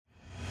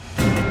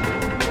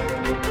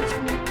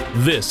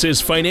This is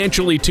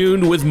Financially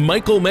Tuned with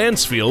Michael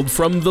Mansfield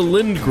from the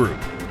Lind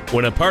Group.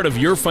 When a part of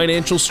your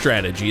financial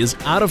strategy is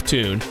out of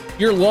tune,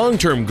 your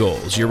long-term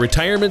goals, your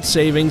retirement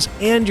savings,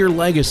 and your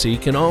legacy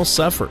can all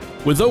suffer.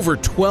 With over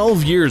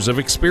 12 years of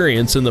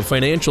experience in the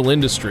financial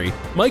industry,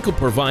 Michael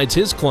provides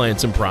his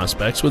clients and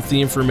prospects with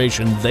the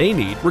information they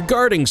need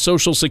regarding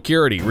Social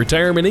Security,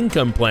 retirement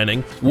income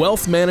planning,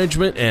 wealth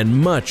management, and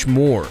much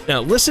more. Now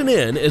listen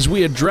in as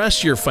we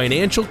address your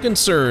financial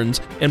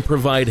concerns and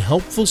provide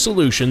helpful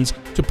solutions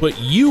to put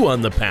you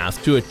on the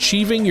path to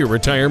achieving your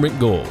retirement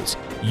goals.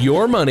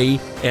 Your money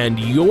and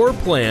your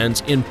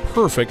plans in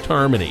perfect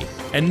harmony.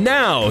 And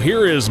now,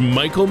 here is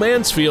Michael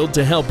Mansfield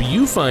to help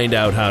you find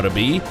out how to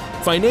be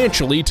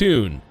financially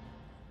tuned.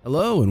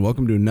 Hello, and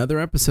welcome to another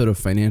episode of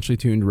Financially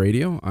Tuned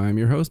Radio. I'm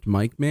your host,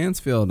 Mike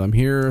Mansfield. I'm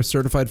here, a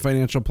certified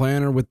financial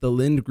planner with the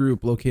Lind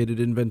Group, located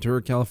in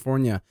Ventura,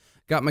 California.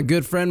 Got my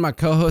good friend, my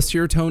co-host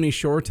here, Tony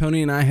Shore.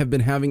 Tony and I have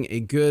been having a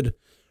good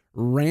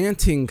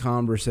ranting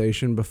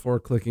conversation before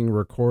clicking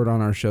record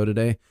on our show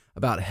today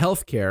about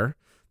healthcare.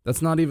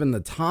 That's not even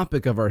the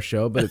topic of our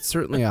show, but it's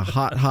certainly a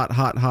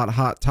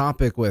hot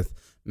topic with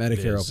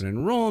Medicare open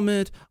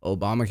enrollment,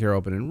 Obamacare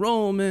open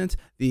enrollment,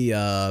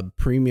 the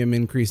premium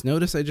increase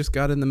notice I just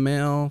got in the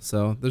mail.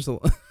 So there's a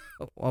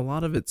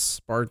lot of it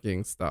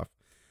sparking stuff.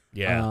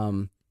 Yeah.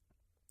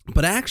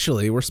 But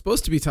actually, we're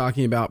supposed to be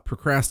talking about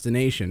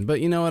procrastination. But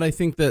you know what? I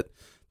think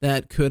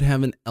that could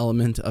have an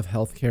element of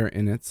healthcare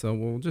in it. So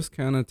we'll just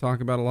kind of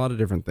talk about a lot of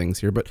different things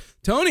here. But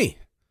Tony,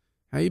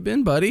 how you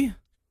been, buddy?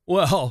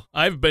 Well,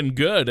 I've been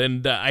good,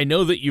 and I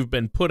know that you've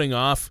been putting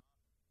off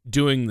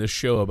doing this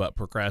show about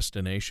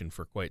procrastination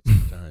for quite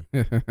some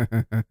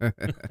time.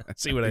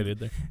 See what I did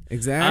there?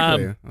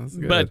 Exactly. That's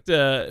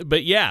good.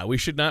 But yeah, we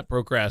should not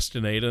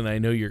procrastinate, and I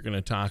know you're going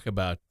to talk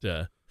about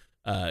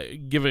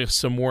giving us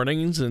some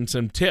warnings and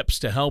some tips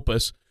to help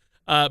us.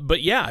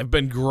 But yeah, I've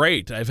been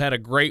great. I've had a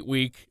great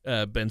week,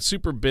 been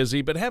super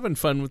busy, but having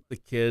fun with the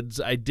kids.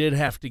 I did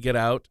have to get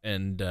out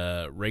and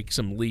rake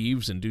some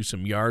leaves and do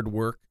some yard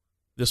work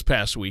this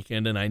past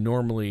weekend, and I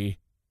normally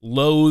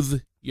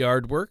loathe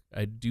yard work.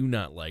 I do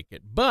not like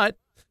it, but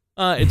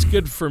it's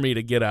good for me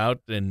to get out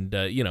and,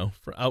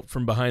 out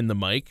from behind the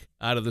mic,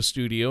 out of the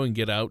studio, and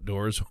get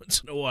outdoors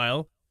once in a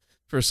while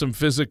for some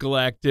physical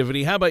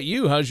activity. How about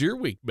you? How's your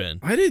week been?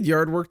 I did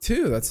yard work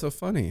too. That's so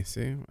funny.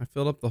 See, I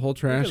filled up the whole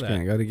trash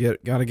can.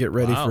 Got to get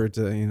ready for it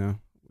to,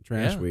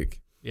 trash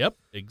week. Yep,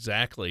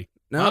 exactly.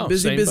 No,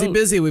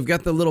 busy. We've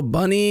got the little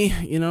bunny,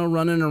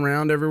 running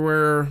around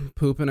everywhere,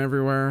 pooping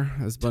everywhere,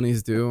 as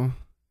bunnies do.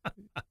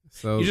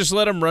 So you just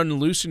let him run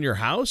loose in your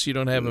house? You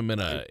don't have him in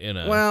a...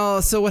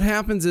 Well, so what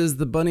happens is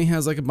the bunny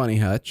has like a bunny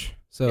hutch.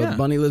 So the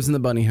bunny lives in the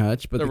bunny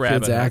hutch, but the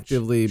kids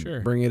actively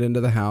bring it into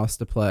the house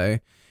to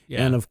play.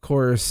 Yeah. And of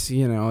course,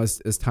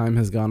 as time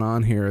has gone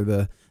on here,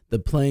 the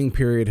playing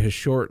period has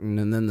shortened,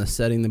 and then the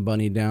setting the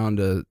bunny down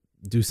to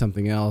do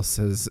something else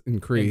has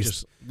increased. And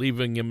just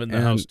leaving him in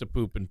the house to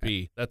poop and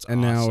pee. That's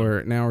awesome.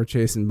 And now we're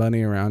chasing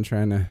Bunny around,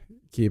 trying to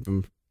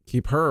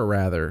keep her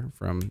rather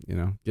from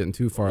getting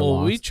too far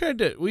lost. We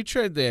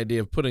tried the idea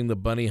of putting the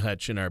bunny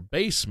hutch in our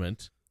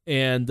basement,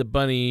 and the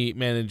bunny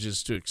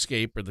manages to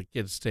escape, or the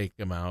kids take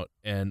him out,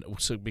 and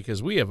so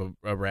because we have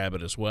a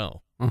rabbit as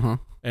well,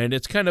 and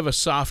it's kind of a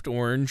soft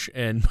orange,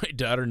 and my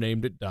daughter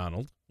named it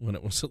Donald when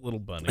it was a little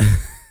bunny.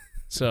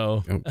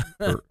 So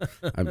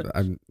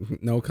I'm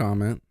no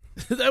comment.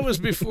 That was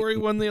before he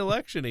won the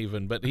election,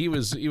 even, but he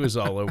was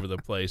all over the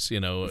place,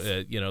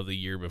 the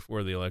year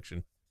before the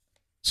election.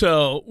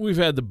 So we've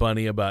had the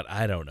bunny about,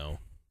 I don't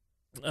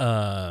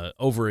know,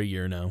 over a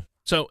year now.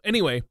 So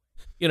anyway,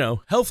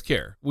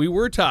 healthcare. We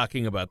were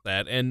talking about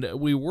that, and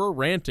we were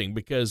ranting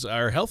because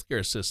our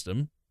healthcare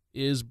system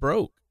is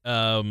broke.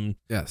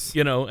 Yes.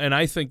 And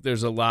I think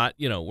there's a lot.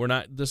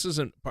 This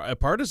isn't a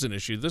partisan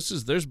issue.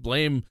 There's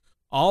blame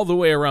all the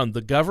way around.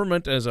 The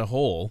government as a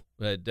whole,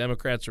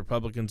 Democrats,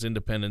 Republicans,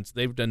 Independents,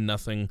 they've done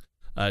nothing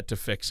to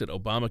fix it.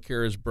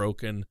 Obamacare is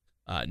broken.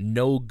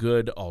 No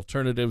good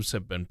alternatives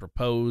have been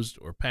proposed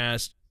or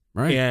passed.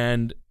 Right.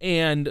 And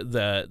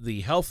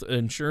the health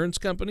insurance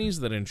companies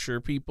that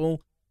insure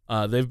people,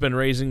 they've been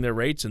raising their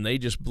rates, and they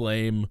just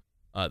blame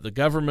the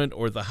government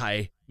or the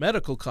high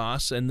medical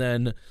costs. And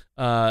then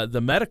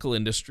the medical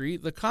industry,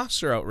 the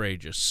costs are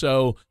outrageous.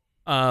 So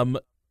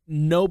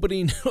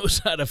nobody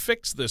knows how to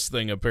fix this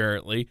thing,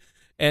 apparently.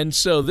 And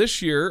so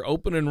this year,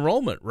 open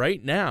enrollment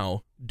right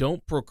now.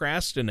 Don't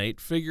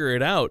procrastinate. Figure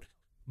it out.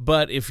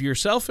 But if you're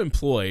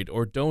self-employed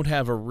or don't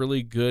have a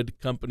really good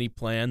company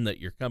plan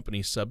that your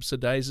company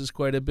subsidizes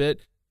quite a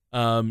bit,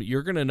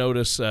 you're going to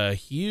notice a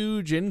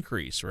huge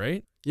increase,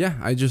 right?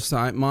 Yeah,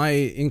 my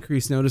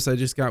increase notice I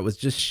just got was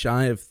just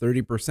shy of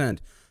 30%,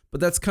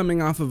 but that's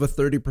coming off of a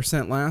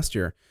 30% last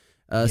year.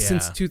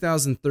 Since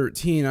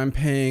 2013, I'm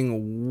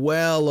paying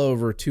well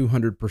over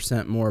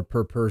 200% more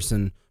per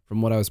person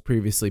from what I was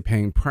previously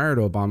paying prior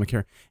to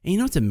Obamacare. And you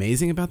know what's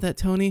amazing about that,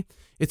 Tony?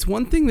 It's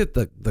one thing that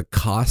the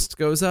cost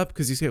goes up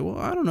because you say, well,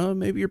 I don't know,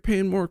 maybe you're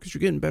paying more because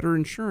you're getting better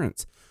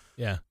insurance.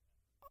 Yeah.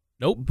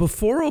 Nope.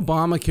 Before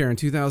Obamacare in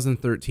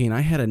 2013,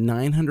 I had a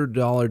 $900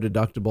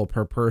 deductible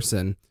per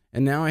person.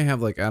 And now I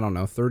have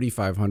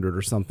 $3,500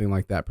 or something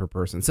like that per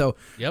person. So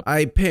Yep.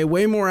 I pay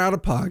way more out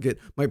of pocket.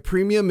 My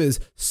premium is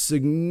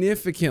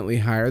significantly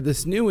higher.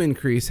 This new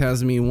increase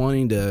has me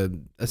wanting to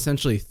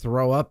essentially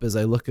throw up as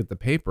I look at the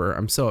paper.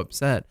 I'm so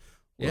upset.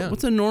 Yeah.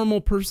 What's a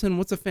normal person,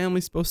 what's a family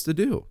supposed to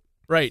do?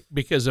 Right,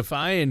 because if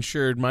I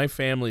insured my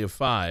family of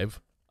 5,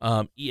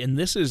 and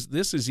this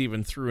is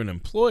even through an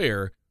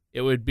employer,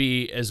 it would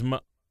be it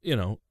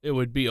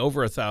would be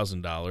over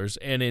 $1,000,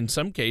 and in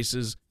some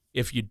cases,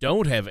 if you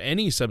don't have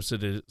any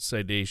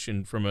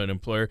subsidization from an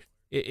employer,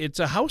 it's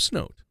a house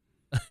note.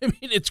 I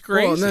mean, it's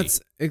crazy. Well, and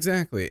that's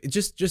exactly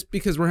just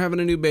because we're having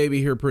a new baby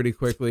here pretty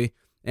quickly,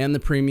 and the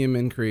premium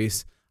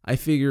increase. I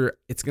figure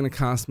it's going to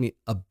cost me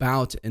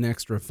about an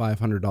extra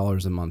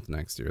 $500 a month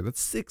next year.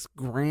 That's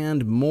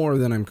 $6,000 more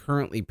than I'm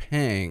currently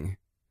paying.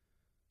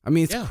 I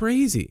mean, it's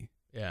crazy.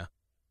 Yeah.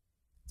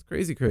 It's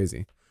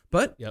crazy.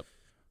 But Yep.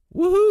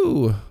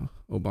 Woohoo,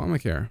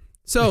 Obamacare.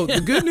 So the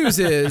good news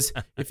is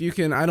if you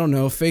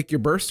can, fake your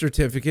birth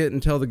certificate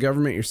and tell the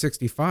government you're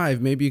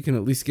 65, maybe you can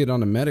at least get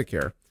on a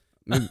Medicare.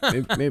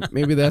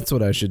 Maybe that's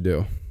what I should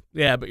do.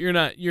 Yeah, but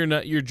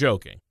you're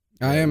joking.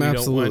 I am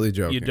absolutely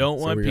joking. You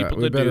don't want people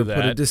to do that. We better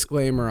put a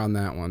disclaimer on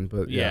that one,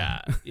 but yeah.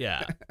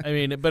 I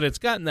mean, but it's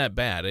gotten that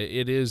bad.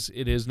 It is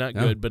not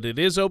good, but it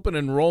is open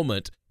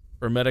enrollment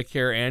for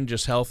Medicare and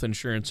just health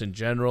insurance in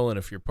general. And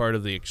if you're part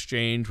of the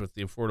exchange with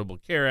the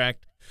Affordable Care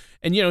Act,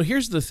 and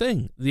here's the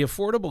thing: the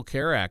Affordable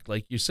Care Act,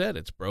 like you said,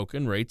 it's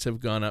broken. Rates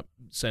have gone up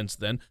since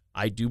then.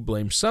 I do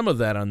blame some of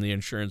that on the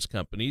insurance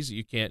companies.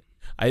 You can't.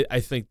 I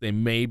think they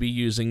may be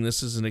using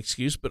this as an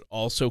excuse, but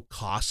also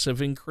costs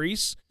have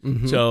increased.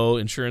 Mm-hmm. So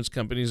insurance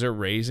companies are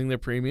raising their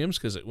premiums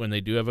because when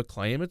they do have a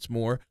claim, it's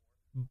more.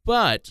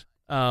 But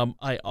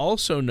I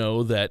also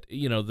know that,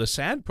 the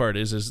sad part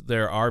is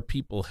there are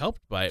people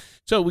helped by it.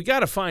 So we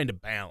got to find a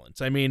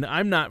balance. I mean,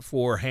 I'm not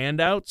for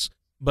handouts,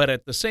 but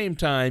at the same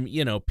time,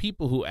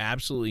 people who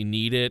absolutely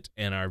need it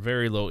and are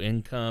very low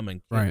income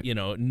and,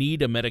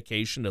 need a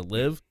medication to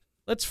live,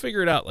 let's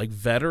figure it out. Like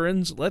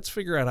veterans, let's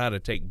figure out how to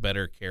take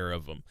better care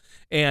of them.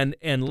 And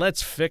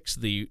let's fix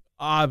the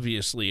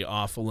obviously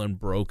awful and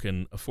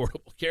broken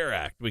Affordable Care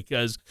Act,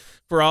 because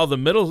for all the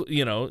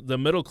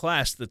middle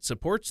class that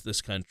supports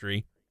this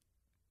country,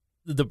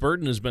 the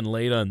burden has been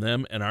laid on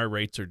them, and our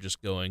rates are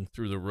just going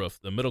through the roof.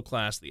 The middle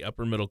class, the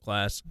upper middle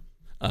class,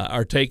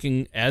 are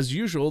taking, as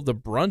usual, the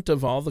brunt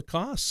of all the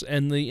costs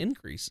and the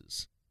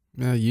increases.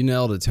 Yeah, you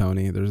nailed it,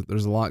 Tony.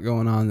 There's a lot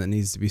going on that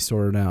needs to be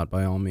sorted out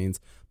by all means.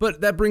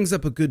 But that brings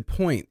up a good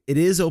point. It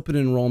is open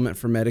enrollment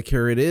for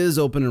Medicare. It is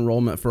open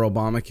enrollment for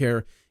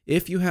Obamacare.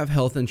 If you have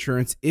health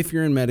insurance, if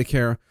you're in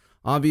Medicare,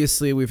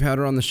 obviously we've had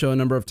her on the show a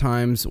number of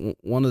times.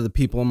 One of the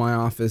people in my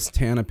office,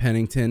 Tana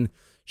Pennington,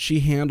 she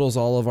handles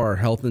all of our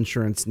health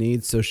insurance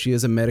needs. So she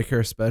is a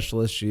Medicare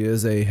specialist. She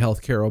is a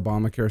healthcare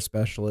Obamacare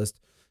specialist.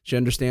 She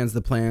understands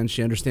the plan.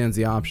 She understands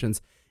the options.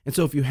 And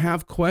so if you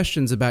have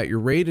questions about your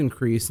rate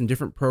increase and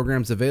different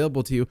programs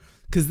available to you,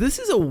 because this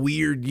is a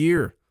weird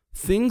year,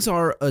 things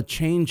are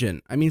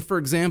a-changing. I mean, for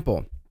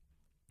example,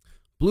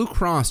 Blue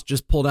Cross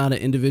just pulled out an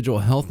individual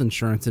health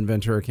insurance in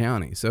Ventura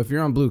County. So if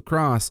you're on Blue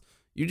Cross,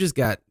 you just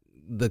got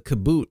the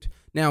caboot.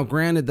 Now,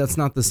 granted, that's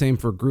not the same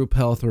for group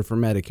health or for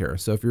Medicare.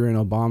 So if you're in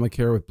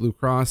Obamacare with Blue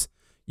Cross,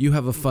 you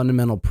have a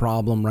fundamental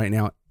problem right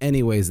now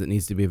anyways that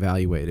needs to be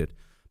evaluated.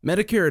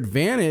 Medicare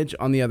Advantage,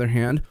 on the other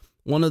hand,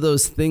 one of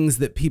those things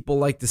that people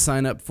like to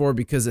sign up for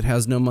because it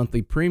has no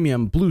monthly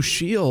premium. Blue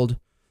Shield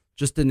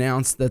just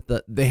announced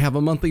that they have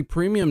a monthly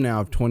premium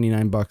now of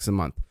 $29 a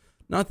month.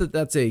 Not that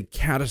that's a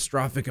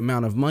catastrophic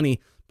amount of money,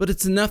 but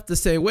it's enough to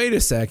say, wait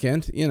a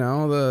second,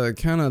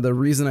 the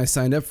reason I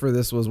signed up for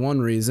this was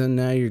one reason.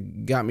 Now you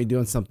got me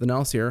doing something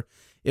else here.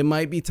 It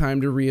might be time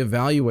to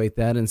reevaluate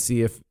that and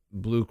see if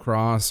Blue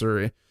Cross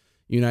or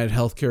United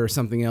Healthcare or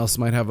something else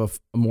might have a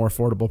more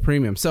affordable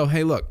premium. So,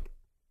 hey, look.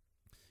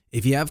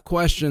 If you have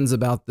questions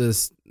about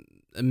this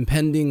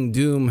impending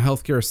doom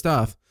healthcare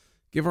stuff,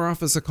 give our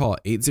office a call,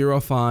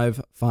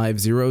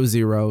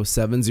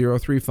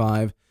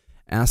 805-500-7035.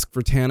 Ask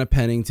for Tana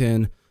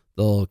Pennington.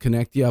 They'll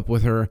connect you up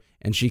with her,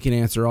 and she can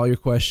answer all your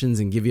questions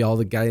and give you all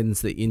the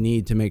guidance that you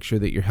need to make sure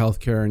that your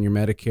healthcare and your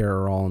Medicare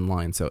are all in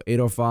line. So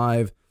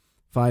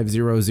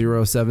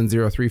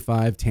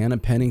 805-500-7035. Tana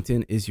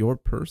Pennington is your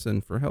person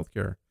for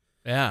healthcare.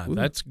 Yeah,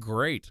 that's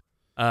great.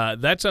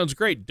 That sounds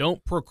great.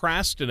 Don't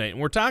procrastinate.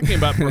 And we're talking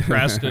about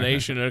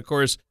procrastination. And, of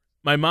course,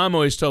 my mom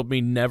always told me,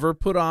 never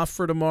put off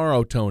for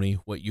tomorrow, Tony,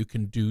 what you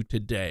can do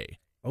today.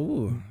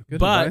 Oh, good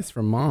advice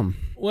from Mom.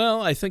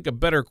 Well, I think a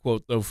better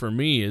quote, though, for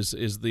me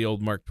is the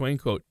old Mark Twain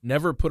quote,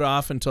 never put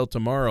off until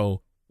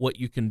tomorrow what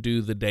you can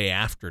do the day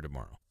after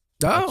tomorrow.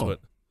 Oh,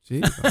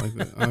 geez, I like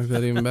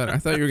that even better. I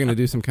thought you were going to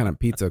do some kind of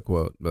pizza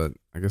quote, but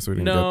I guess we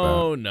didn't get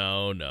that.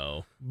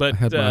 No. But I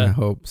had my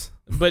hopes.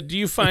 But do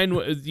you find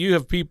you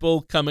have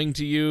people coming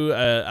to you,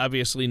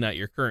 obviously not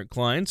your current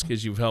clients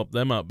because you've helped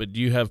them out, but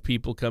do you have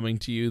people coming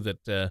to you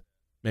that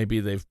maybe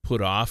they've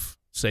put off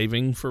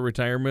saving for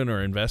retirement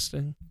or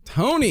investing?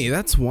 Tony,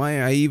 that's why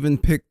I even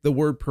picked the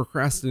word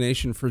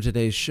procrastination for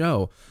today's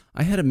show.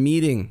 I had a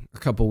meeting a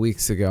couple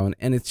weeks ago,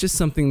 and it's just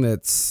something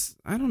that's,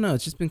 I don't know,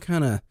 it's just been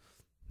kind of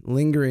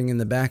lingering in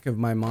the back of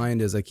my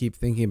mind as I keep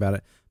thinking about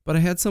it. But I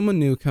had someone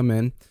new come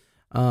in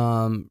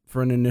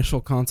for an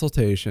initial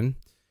consultation,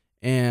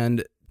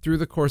 and through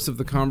the course of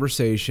the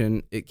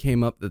conversation, it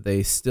came up that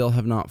they still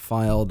have not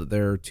filed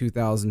their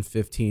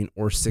 2015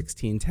 or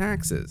 16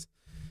 taxes.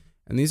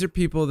 And these are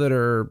people that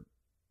are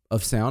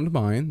of sound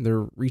mind.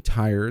 They're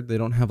retired. They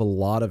don't have a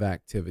lot of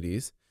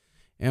activities.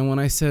 And when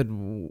I said,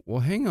 well,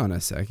 hang on a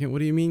second, what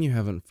do you mean you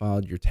haven't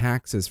filed your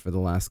taxes for the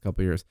last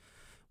couple of years?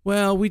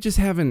 Well, we just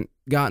haven't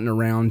gotten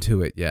around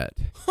to it yet.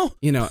 And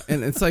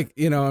it's like,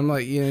 I'm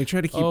like, you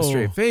try to keep a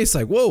straight face,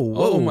 like,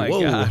 whoa, my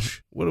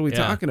gosh. What are we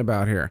talking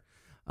about here?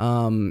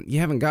 You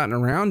haven't gotten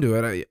around to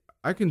it.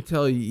 I can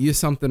tell you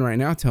something right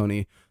now,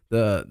 Tony.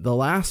 The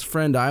last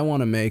friend I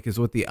want to make is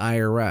with the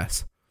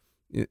IRS.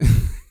 You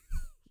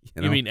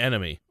mean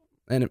enemy?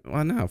 And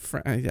no,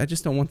 I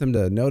just don't want them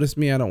to notice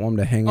me. I don't want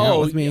them to hang out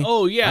with me.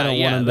 Oh,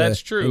 yeah, that's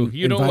true.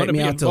 You don't want to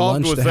be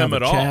involved with them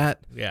at all.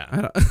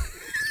 Yeah.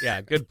 Yeah,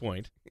 good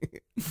point.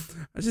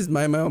 I just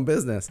mind my own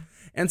business.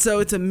 And so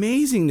it's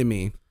amazing to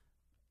me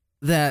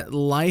that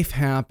life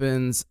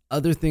happens,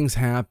 other things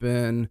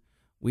happen.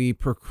 We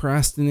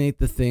procrastinate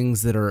the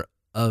things that are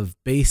of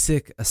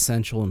basic,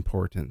 essential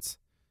importance.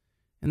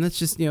 And that's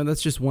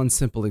just one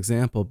simple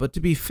example. But to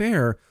be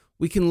fair,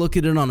 we can look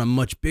at it on a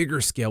much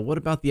bigger scale. What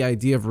about the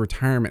idea of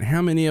retirement?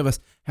 How many of us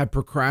have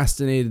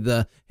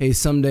procrastinated hey,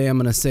 someday I'm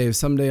going to save,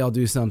 someday I'll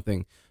do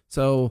something.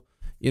 So,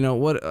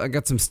 I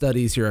got some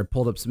studies here. I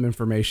pulled up some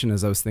information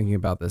as I was thinking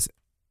about this.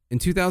 In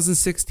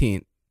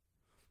 2016,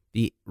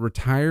 the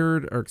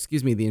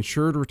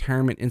Insured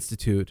Retirement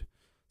Institute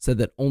said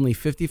that only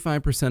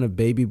 55% of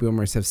baby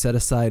boomers have set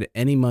aside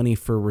any money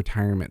for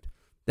retirement.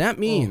 That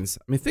means,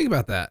 think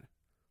about that.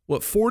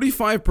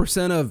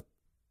 45% of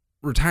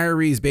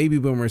retirees, baby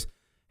boomers,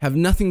 have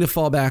nothing to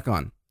fall back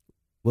on.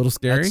 A little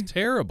scary? That's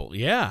terrible.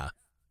 Yeah.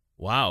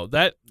 Wow.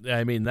 That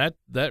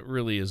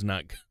really is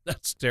not good.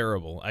 That's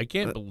terrible. I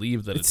can't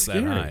believe that it's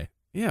that high.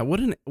 Yeah.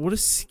 What a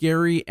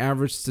scary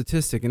average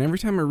statistic. And every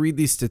time I read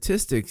these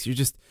statistics, you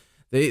just,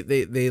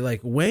 they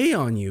like weigh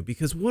on you,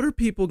 because what are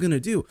people going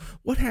to do?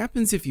 What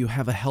happens if you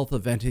have a health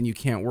event and you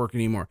can't work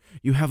anymore?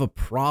 You have a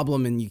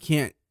problem and you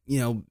can't,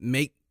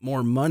 make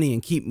more money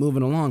and keep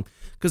moving along.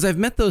 Because I've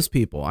met those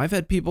people. I've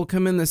had people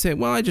come in that say,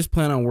 well, I just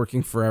plan on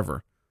working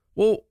forever.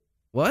 Well,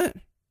 what?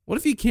 What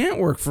if you can't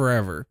work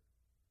forever?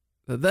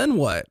 Then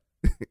what?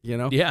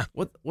 Yeah.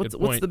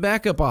 What's the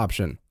backup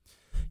option?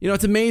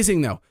 It's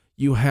amazing though.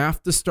 You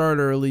have to start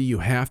early. You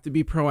have to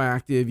be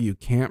proactive. You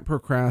can't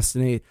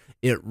procrastinate.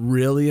 It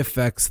really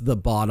affects the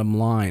bottom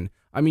line.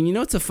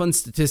 It's a fun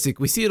statistic.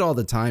 We see it all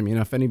the time.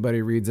 If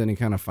anybody reads any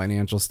kind of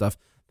financial stuff,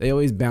 they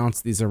always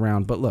bounce these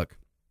around. But look,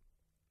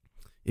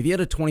 if you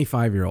had a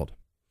 25-year-old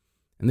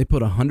and they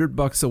put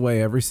 $100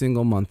 away every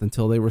single month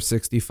until they were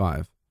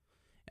 65,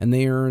 and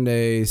they earned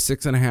a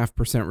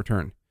 6.5%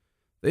 return,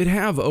 they'd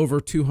have over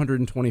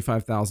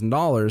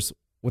 $225,000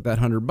 with that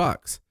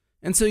 $100.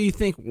 And so you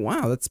think,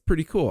 wow, that's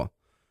pretty cool.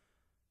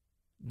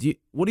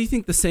 What do you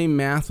think the same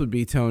math would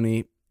be,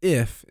 Tony,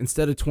 if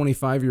instead of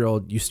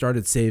 25-year-old, you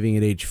started saving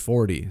at age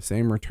 40?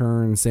 Same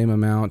return, same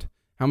amount.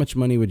 How much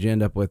money would you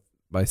end up with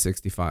by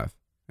 65?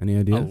 Any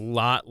idea? A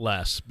lot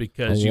less,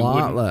 because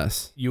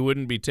you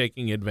wouldn't be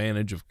taking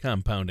advantage of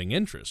compounding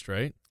interest,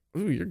 right?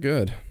 Ooh, you're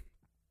good.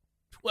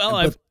 Well,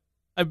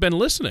 I've been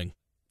listening.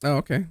 Oh,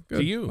 okay. Good.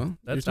 To you. Well,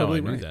 that's how I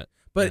knew that.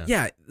 But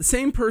yeah, the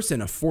same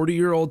person, a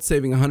 40-year-old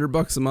saving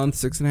 $100 a month,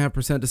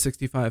 6.5% to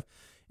 65.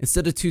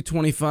 Instead of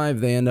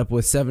 225, they end up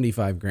with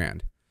 75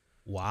 grand.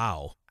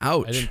 Wow.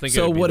 Ouch. I didn't think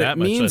it would be that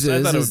much less.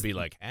 I thought it would be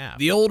like half.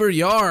 The older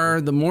you are,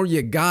 the more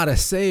you gotta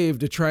save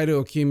to try to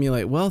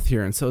accumulate wealth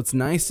here. And so it's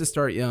nice to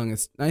start young.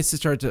 It's nice to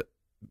start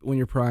when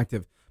you're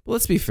proactive. But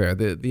let's be fair.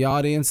 The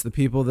audience, the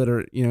people that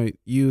are,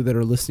 you that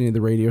are listening to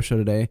the radio show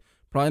today,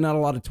 probably not a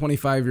lot of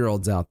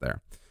 25-year-olds out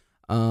there.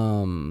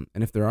 And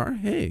if there are,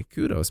 hey,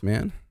 kudos,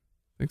 man.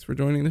 Thanks for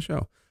joining the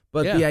show.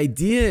 But the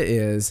idea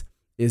is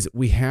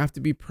we have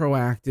to be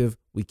proactive.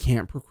 We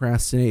can't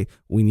procrastinate.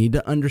 We need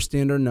to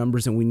understand our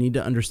numbers, and we need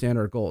to understand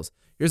our goals.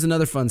 Here's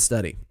another fun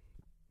study.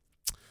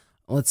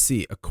 Let's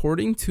see.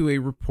 According to a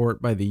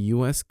report by the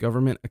U.S.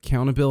 Government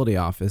Accountability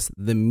Office,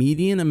 the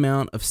median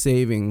amount of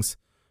savings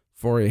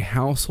for a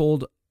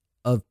household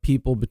of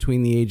people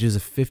between the ages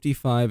of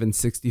 55 and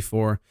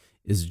 64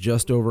 is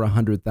just over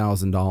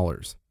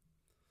 $100,000.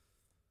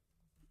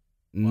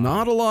 Wow.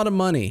 Not a lot of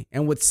money.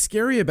 And what's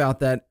scary about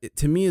that,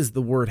 to me, is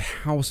the word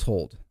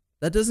household.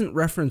 That doesn't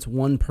reference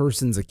one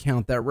person's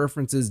account. That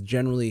references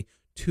generally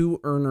two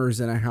earners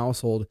in a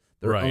household,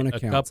 their own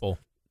accounts. A couple.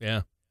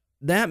 Yeah.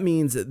 That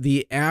means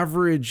the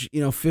average,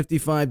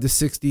 55 to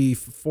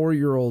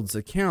 64-year-old's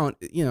account,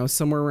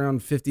 somewhere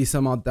around 50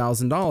 some odd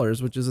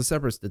 $1,000, which is a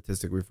separate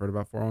statistic. We've heard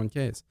about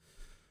 401ks.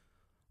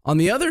 On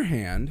the other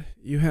hand,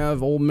 you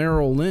have old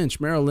Merrill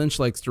Lynch. Merrill Lynch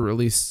likes to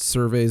release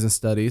surveys and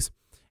studies.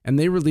 And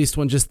they released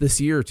one just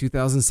this year,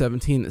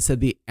 2017, that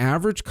said the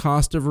average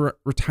cost of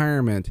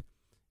retirement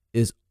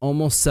is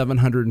almost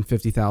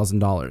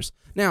 $750,000.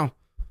 Now,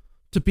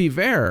 to be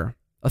fair,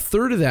 a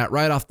third of that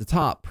right off the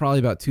top, probably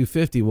about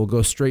 $250,000, will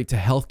go straight to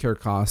healthcare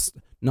costs,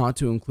 not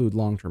to include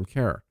long-term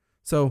care.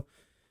 So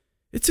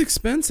it's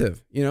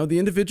expensive. You know, the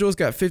individual's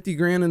got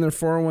 $50,000 in their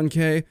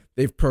 401k.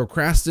 They've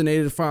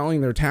procrastinated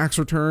filing their tax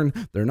return.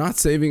 They're not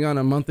saving on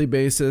a monthly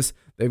basis.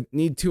 They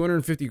need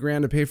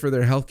 $250,000 to pay for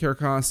their healthcare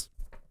costs,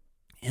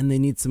 and they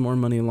need some more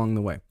money along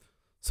the way.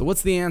 So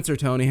what's the answer,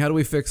 Tony? How do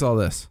we fix all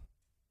this?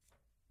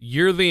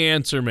 You're the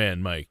answer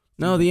man, Mike.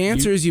 No, the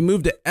answer is you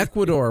move to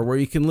Ecuador, where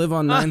you can live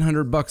on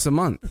 $900 a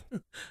month.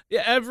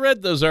 Yeah, I've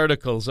read those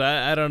articles.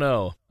 I don't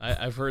know.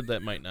 I've heard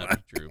that might not be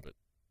true, but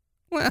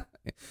well,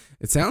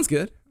 it sounds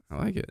good. I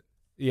like it.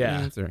 Yeah.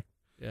 Good answer.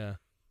 Yeah.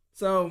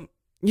 So,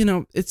 you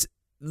know, it's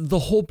the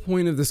whole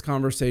point of this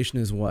conversation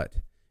is what?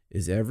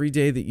 Is every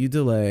day that you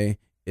delay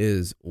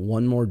is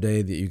one more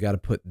day that you got to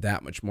put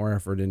that much more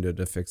effort into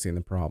to fixing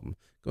the problem.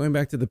 Going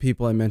back to the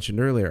people I mentioned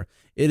earlier,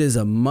 it is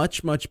a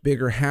much, much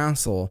bigger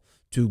hassle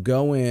to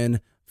go in,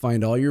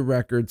 find all your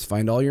records,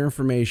 find all your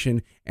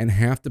information, and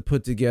have to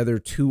put together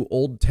 2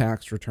 old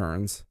tax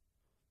returns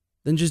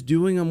than just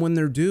doing them when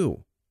they're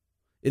due.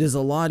 It is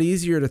a lot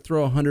easier to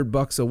throw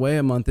 $100 away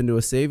a month into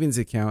a savings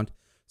account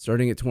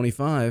starting at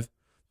 25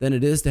 than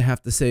it is to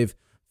have to save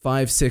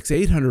 $500,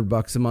 $600,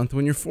 $800 a month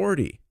when you're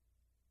 40.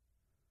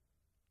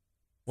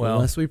 Well,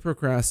 the less we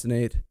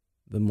procrastinate,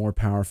 the more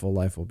powerful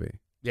life will be.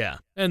 Yeah,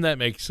 and that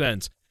makes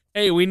sense.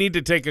 Hey, we need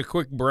to take a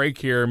quick break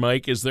here,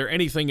 Mike. Is there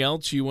anything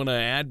else you want to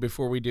add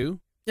before we do?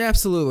 Yeah,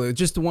 absolutely.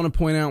 Just want to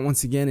point out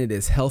once again, it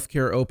is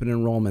healthcare open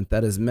enrollment.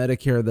 That is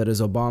Medicare. That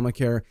is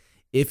Obamacare.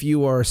 If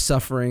you are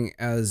suffering,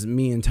 as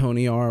me and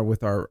Tony are,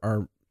 with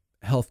our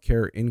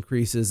healthcare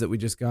increases that we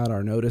just got,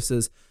 our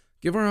notices,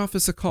 give our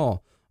office a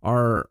call.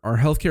 Our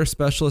healthcare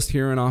specialist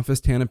here in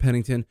office, Tana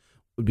Pennington,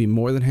 would be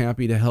more than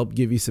happy to help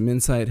give you some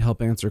insight,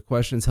 help answer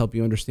questions, help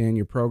you understand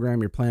your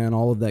program, your plan,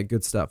 all of that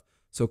good stuff.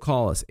 So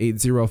call us,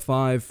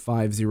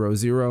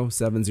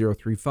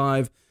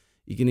 805-500-7035.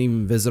 You can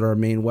even visit our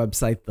main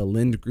website,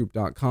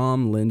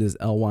 thelindgroup.com. Lind is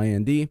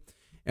L-Y-N-D.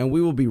 And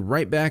we will be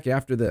right back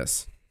after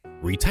this.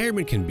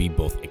 Retirement can be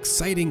both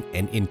exciting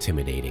and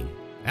intimidating.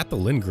 At the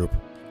Lind Group,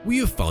 we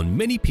have found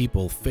many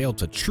people fail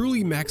to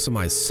truly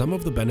maximize some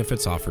of the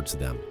benefits offered to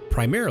them,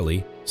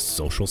 primarily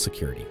Social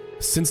Security.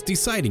 Since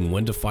deciding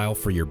when to file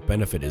for your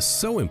benefit is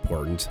so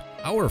important,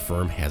 our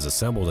firm has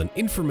assembled an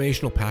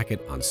informational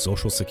packet on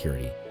Social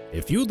Security.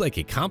 If you would like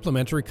a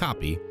complimentary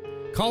copy,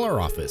 call our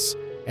office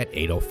at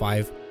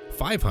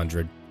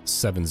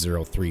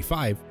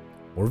 805-500-7035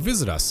 or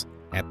visit us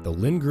at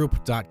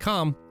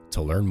thelindgroup.com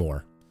to learn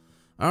more.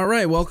 All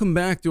right, welcome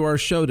back to our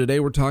show. Today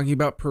we're talking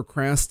about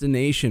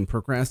procrastination.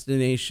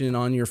 Procrastination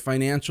on your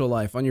financial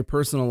life, on your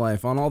personal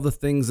life, on all the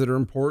things that are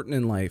important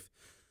in life.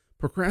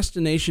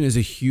 Procrastination is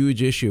a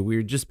huge issue.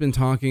 We've just been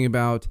talking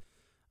about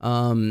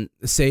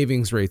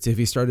savings rates. If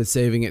you started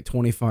saving at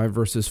 25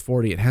 versus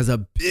 40, it has a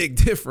big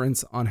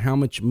difference on how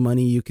much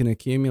money you can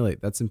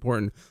accumulate. That's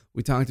important.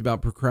 We talked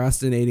about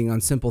procrastinating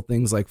on simple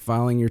things like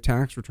filing your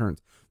tax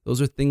returns.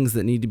 Those are things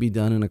that need to be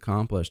done and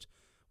accomplished.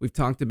 We've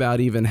talked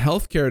about even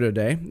healthcare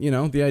today. You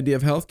know, the idea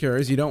of healthcare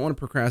is you don't want to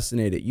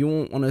procrastinate it. You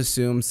won't want to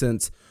assume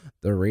since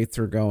the rates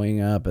are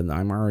going up and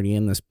I'm already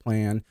in this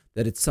plan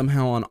that it's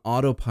somehow on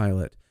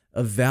autopilot.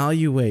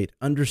 Evaluate,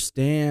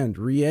 understand,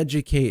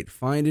 re-educate,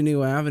 find a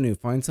new avenue,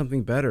 find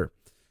something better.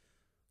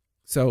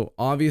 So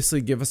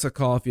obviously give us a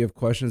call if you have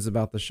questions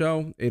about the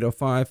show,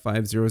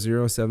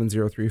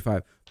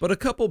 805-500-7035. But a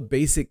couple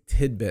basic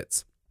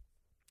tidbits.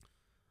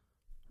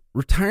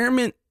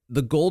 Retirement,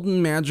 the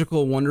golden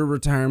magical wonder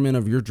retirement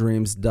of your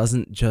dreams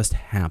doesn't just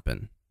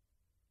happen.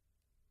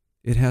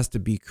 It has to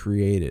be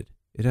created.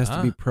 It has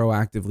to be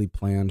proactively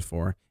planned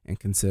for and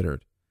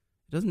considered.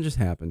 It doesn't just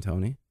happen,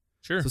 Tony.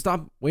 Sure. So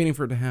stop waiting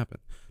for it to happen.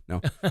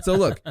 No. So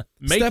look,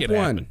 step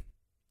one,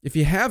 if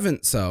you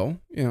haven't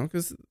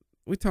because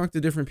we talk to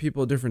different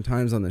people at different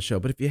times on the show,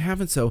 but if you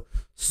haven't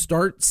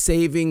start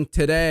saving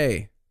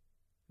today.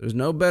 There's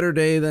no better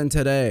day than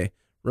today.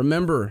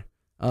 Remember,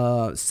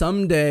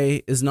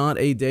 someday is not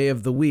a day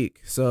of the week.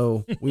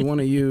 So we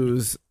want to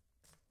use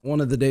one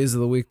of the days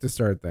of the week to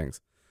start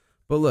things.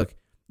 But look,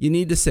 you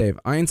need to save.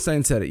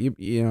 Einstein said it.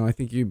 You know, I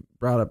think you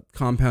brought up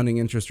compounding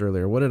interest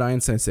earlier. What did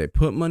Einstein say?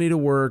 Put money to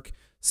work,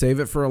 save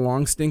it for a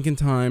long stinking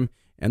time.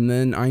 And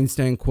then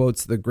Einstein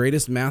quotes, the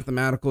greatest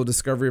mathematical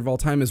discovery of all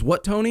time is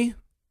what, Tony?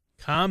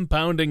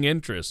 Compounding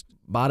interest.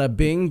 Bada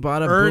bing,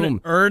 bada boom.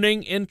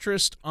 Earning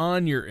interest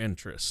on your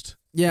interest.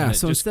 Yeah,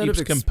 so instead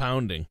of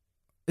compounding.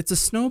 It's a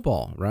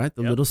snowball, right?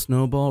 The little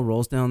snowball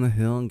rolls down the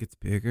hill and gets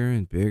bigger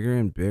and bigger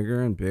and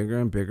bigger and bigger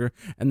and bigger.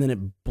 And then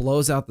it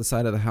blows out the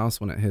side of the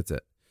house when it hits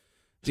it.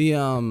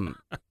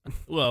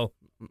 Well,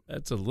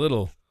 that's a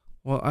little...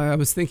 Well, I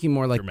was thinking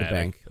more like dramatic. The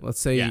bank. Let's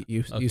say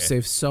you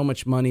save so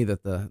much money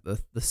that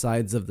the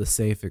sides of the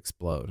safe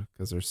explode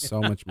because there's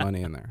so much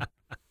money in there.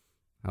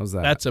 How's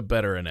that? That's a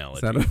better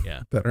analogy. Is that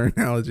a better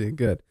analogy?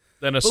 Good.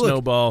 Than a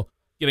snowball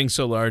getting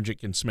so large it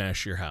can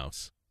smash your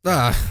house.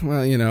 Well,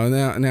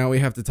 now we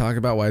have to talk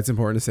about why it's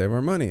important to save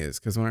our money is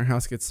because when our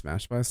house gets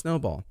smashed by a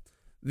snowball.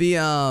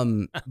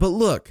 But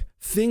look,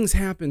 things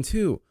happen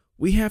too.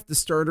 We have to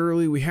start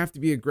early. We have to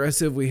be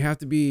aggressive. We have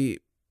to be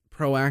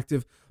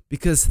proactive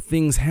because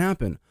things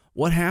happen.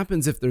 What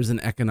happens if there's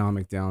an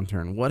economic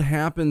downturn? What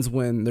happens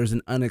when there's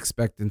an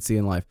unexpectancy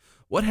in life?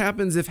 What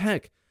happens if,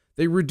 heck,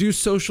 they reduce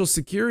Social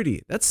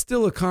Security? That's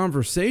still a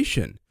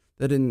conversation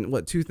that in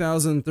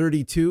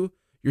 2032,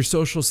 your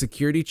Social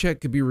Security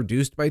check could be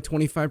reduced by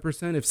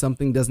 25% if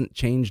something doesn't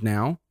change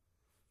now.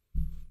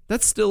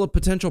 That's still a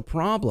potential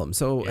problem.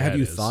 So have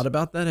you thought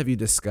about that? Have you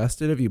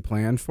discussed it? Have you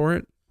planned for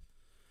it?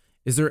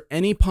 Is there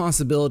any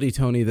possibility,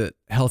 Tony, that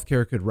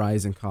healthcare could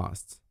rise in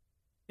costs?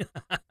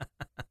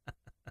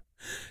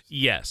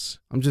 Yes.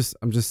 I'm just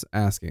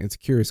asking. It's a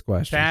curious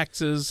question.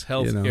 Taxes,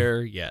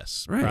 healthcare,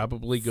 yes. Right.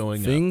 Probably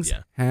going Things up.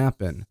 Things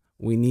happen.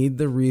 We need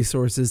the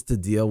resources to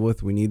deal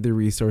with. We need the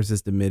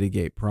resources to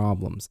mitigate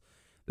problems.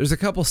 There's a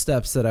couple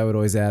steps that I would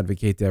always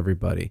advocate to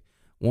everybody.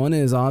 One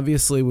is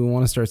obviously we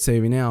want to start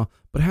saving now,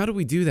 but how do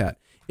we do that?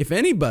 If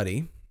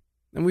anybody,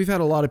 and we've had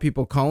a lot of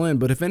people call in,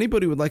 but if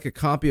anybody would like a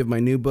copy of my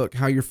new book,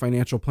 How Your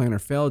Financial Planner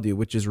Failed You,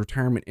 which is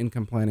Retirement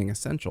Income Planning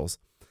Essentials,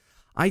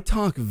 I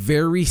talk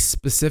very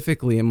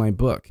specifically in my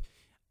book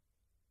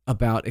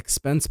about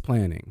expense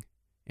planning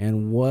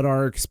and what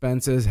are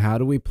expenses, how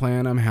do we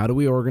plan them, how do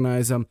we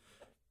organize them.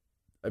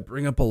 I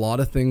bring up a lot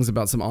of things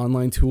about some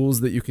online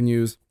tools that you can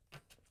use.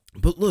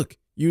 But look,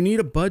 you need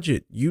a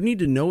budget. You need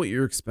to know what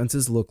your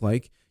expenses look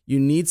like. You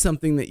need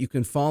something that you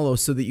can follow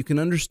so that you can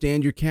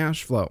understand your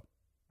cash flow.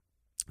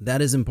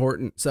 That is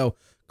important. So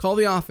call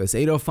the office,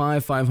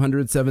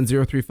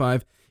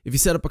 805-500-7035. If you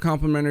set up a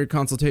complimentary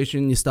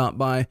consultation, you stop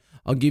by,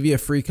 I'll give you a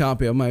free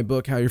copy of my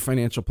book, How Your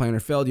Financial Planner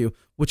Failed You,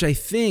 which I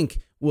think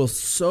will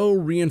so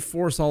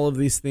reinforce all of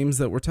these themes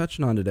that we're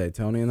touching on today,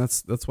 Tony, and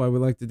that's why we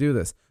like to do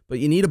this. But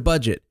you need a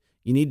budget.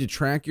 You need to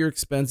track your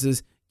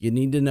expenses. You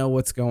need to know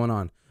what's going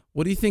on.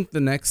 What do you think the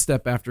next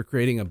step after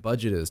creating a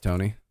budget is,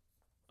 Tony?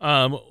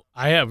 I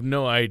have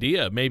no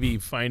idea. Maybe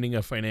finding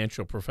a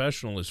financial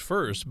professional is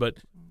first, but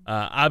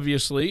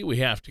obviously we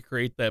have to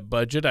create that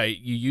budget.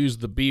 You use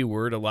the B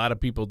word. A lot of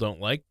people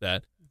don't like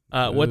that.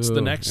 What's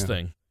the next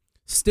thing?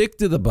 Stick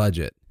to the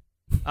budget.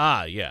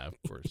 Yeah, of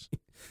course.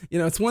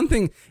 It's one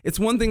thing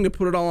to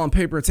put it all on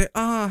paper and say,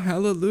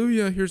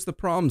 hallelujah, here's the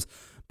problems.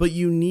 But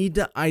you need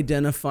to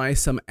identify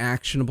some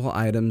actionable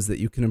items that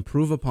you can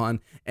improve upon,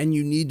 and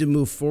you need to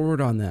move forward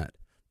on that.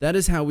 That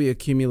is how we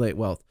accumulate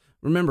wealth.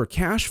 Remember,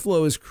 cash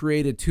flow is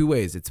created two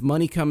ways. It's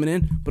money coming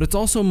in, but it's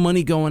also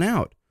money going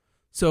out.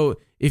 So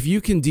if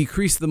you can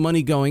decrease the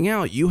money going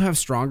out, you have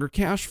stronger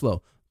cash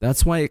flow.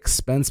 That's why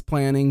expense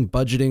planning,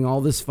 budgeting, all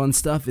this fun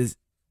stuff is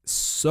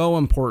so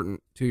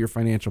important to your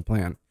financial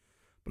plan.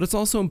 But it's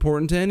also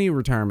important to any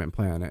retirement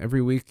plan.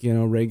 Every week,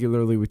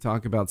 regularly we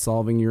talk about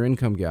solving your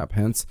income gap.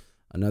 Hence,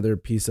 another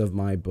piece of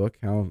my book,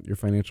 How Your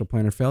Financial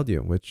Planner Failed You,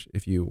 which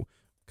if you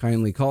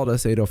kindly called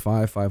us,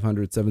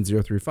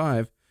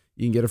 805-500-7035,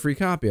 you can get a free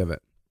copy of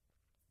it.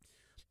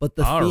 But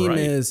the theme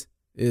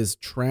is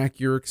track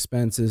your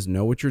expenses,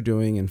 know what you're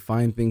doing, and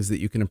find things that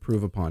you can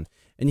improve upon.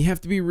 And you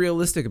have to be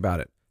realistic about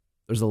it.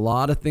 There's a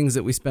lot of things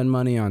that we spend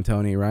money on,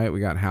 Tony, right?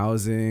 We got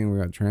housing, we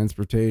got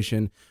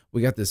transportation,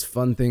 we got this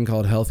fun thing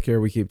called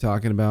healthcare we keep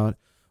talking about.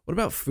 What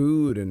about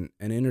food and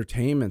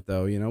entertainment,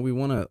 though? We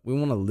want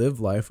to live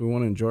life, we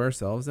want to enjoy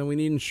ourselves, and we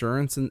need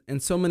insurance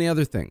and so many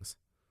other things.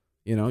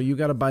 You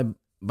got to buy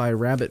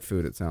rabbit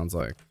food, it sounds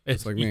like.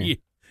 It's like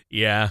me.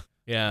 Yeah.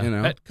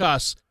 Pet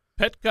costs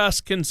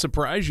can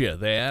surprise you.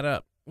 They add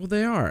up. Well,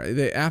 they are.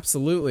 They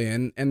absolutely.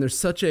 And there's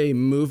such a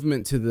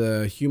movement to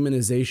the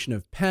humanization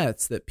of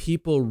pets that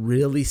people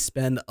really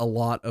spend a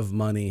lot of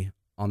money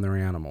on their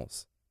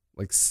animals,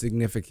 like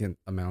significant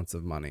amounts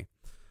of money.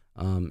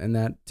 And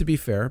that, to be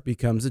fair,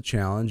 becomes a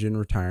challenge in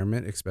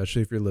retirement,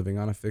 especially if you're living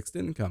on a fixed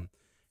income.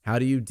 How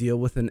do you deal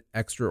with an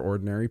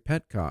extraordinary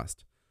pet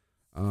cost?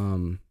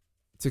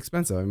 It's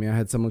expensive. I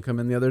had someone come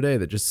in the other day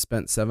that just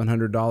spent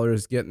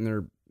 $700 getting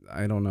their,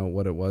 I don't know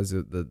what it was.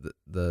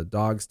 The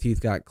dog's teeth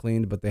got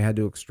cleaned, but they had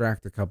to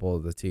extract a couple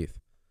of the teeth.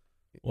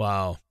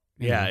 Wow.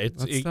 Yeah,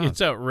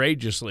 it's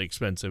outrageously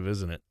expensive,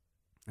 isn't it?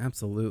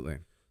 Absolutely.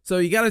 So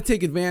you got to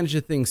take advantage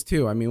of things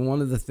too.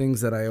 One of the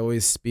things that I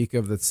always speak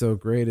of that's so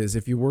great is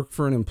if you work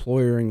for an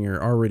employer and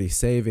you're already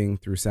saving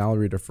through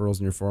salary deferrals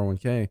in your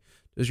 401k,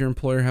 does your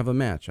employer have a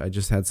match? I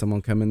just had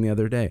someone come in the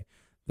other day.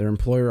 Their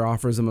employer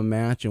offers them a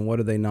match, and what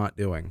are they not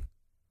doing?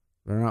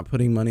 They're not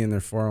putting money in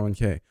their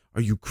 401k.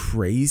 Are you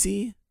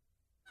crazy?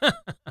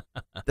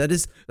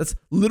 That's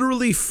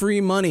literally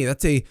free money.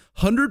 That's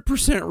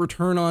 100%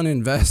 return on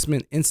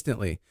investment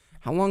instantly.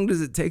 How long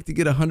does it take to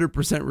get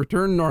 100%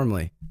 return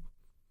normally?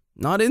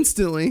 Not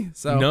instantly.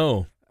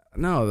 So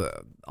no,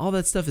 all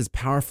that stuff is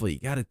powerful. You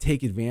got to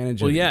take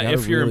advantage of it. Well, yeah,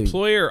 if your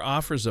employer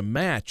offers a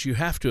match, you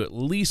have to at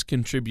least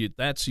contribute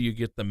that so you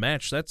get the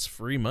match. That's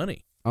free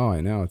money. Oh,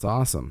 I know. It's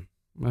awesome.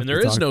 And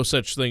there is no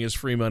such thing as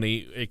free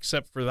money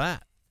except for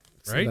that,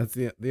 right? So that's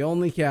the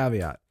only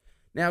caveat.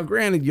 Now,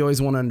 granted, you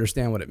always want to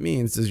understand what it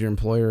means. Does your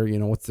employer,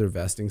 what's their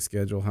vesting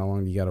schedule? How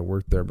long do you got to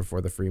work there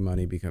before the free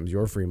money becomes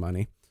your free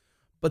money?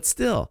 But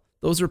still,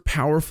 those are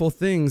powerful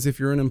things if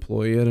you're an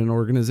employee at an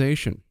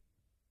organization.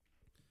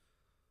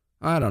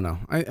 I don't know.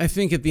 I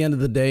think at the end of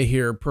the day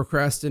here,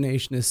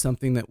 procrastination is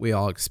something that we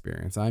all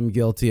experience. I'm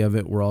guilty of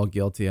it. We're all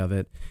guilty of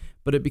it.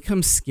 But it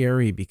becomes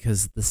scary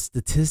because the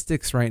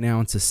statistics right now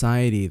in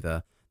society,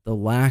 the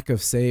lack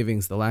of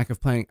savings, the lack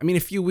of planning. I mean,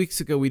 a few weeks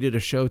ago, we did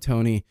a show,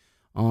 Tony,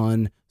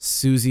 on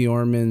Susie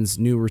Orman's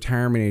new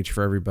retirement age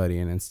for everybody.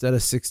 And instead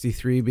of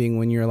 63 being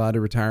when you're allowed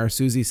to retire,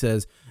 Susie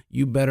says,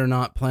 you better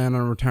not plan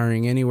on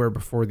retiring anywhere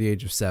before the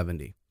age of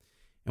 70.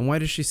 And why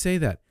does she say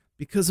that?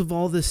 Because of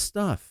all this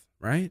stuff,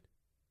 right?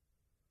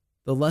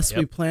 The less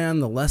we plan,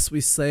 the less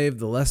we save,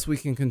 the less we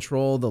can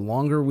control, the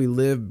longer we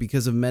live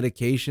because of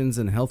medications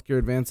and healthcare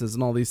advances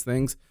and all these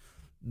things,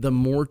 the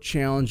more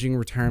challenging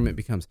retirement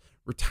becomes.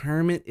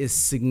 Retirement is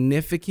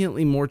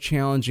significantly more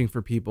challenging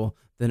for people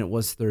than it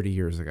was 30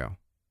 years ago.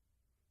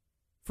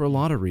 For a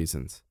lot of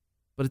reasons,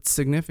 but it's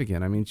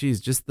significant. I mean,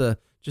 geez, just the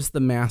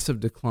massive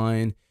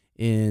decline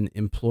in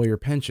employer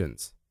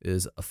pensions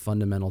is a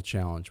fundamental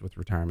challenge with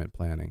retirement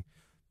planning.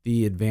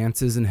 The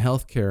advances in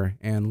healthcare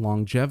and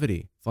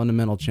longevity,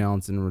 fundamental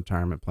challenge in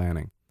retirement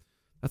planning.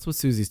 That's what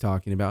Susie's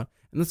talking about,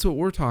 and that's what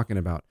we're talking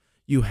about.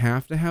 You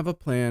have to have a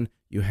plan.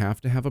 You have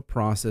to have a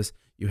process.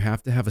 You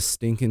have to have a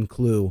stinking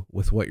clue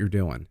with what you're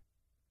doing.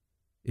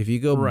 If you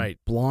go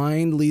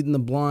blind, leading the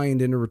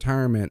blind into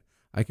retirement,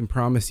 I can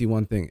promise you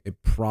one thing,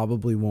 it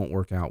probably won't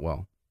work out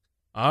well.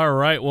 All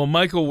right. Well,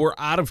 Michael, we're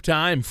out of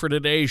time for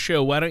today's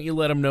show. Why don't you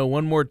let them know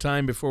one more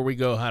time before we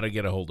go how to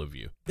get a hold of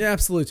you? Yeah,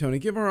 absolutely, Tony.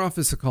 Give our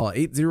office a call,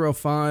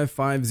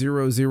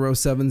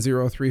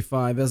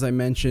 805-500-7035. As I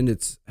mentioned,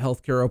 it's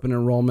healthcare open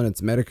enrollment.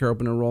 It's Medicare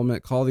open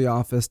enrollment. Call the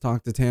office.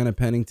 Talk to Tana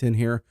Pennington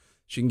here.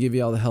 She can give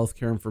you all the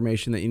healthcare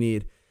information that you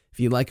need. If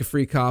you'd like a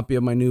free copy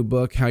of my new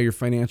book, How Your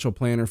Financial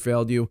Planner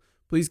Failed You,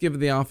 please give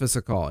the office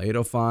a call,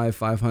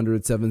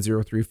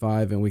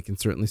 805-500-7035, and we can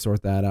certainly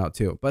sort that out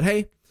too. But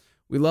hey,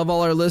 we love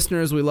all our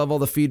listeners. We love all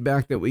the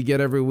feedback that we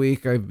get every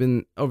week. I've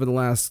been, over the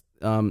last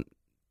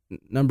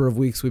number of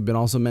weeks, we've been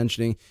also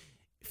mentioning,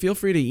 feel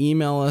free to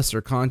email us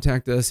or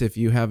contact us if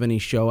you have any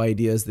show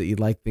ideas that you'd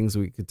like, things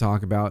we could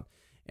talk about.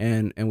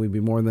 And we'd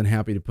be more than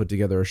happy to put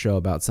together a show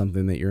about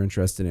something that you're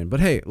interested in. But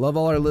hey, love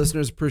all our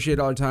listeners. Appreciate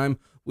all our time.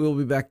 We will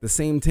be back the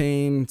same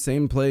time,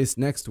 same place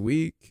next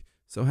week.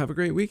 So have a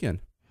great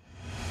weekend.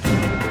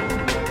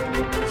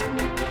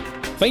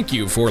 Thank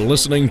you for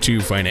listening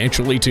to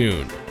Financially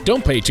Tuned.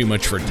 Don't pay too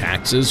much for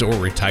taxes or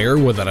retire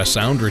without a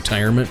sound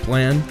retirement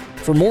plan.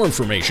 For more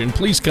information,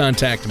 please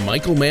contact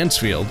Michael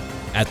Mansfield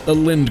at the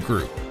Lind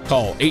Group.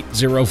 Call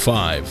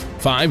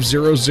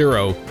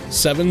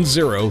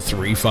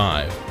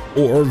 805-500-7035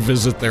 or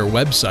visit their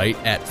website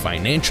at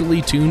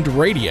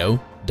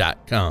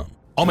financiallytunedradio.com.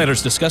 All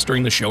matters discussed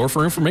during the show are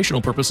for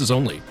informational purposes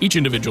only. Each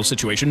individual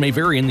situation may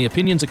vary, and the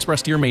opinions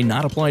expressed here may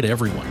not apply to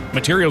everyone.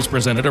 Materials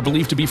presented are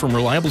believed to be from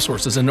reliable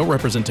sources, and no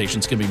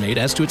representations can be made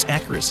as to its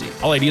accuracy.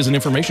 All ideas and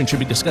information should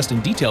be discussed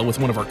in detail with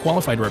one of our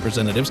qualified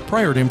representatives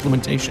prior to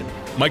implementation.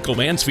 Michael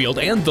Mansfield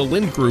and the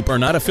Lind Group are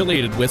not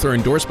affiliated with or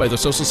endorsed by the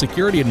Social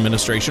Security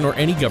Administration or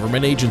any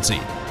government agency.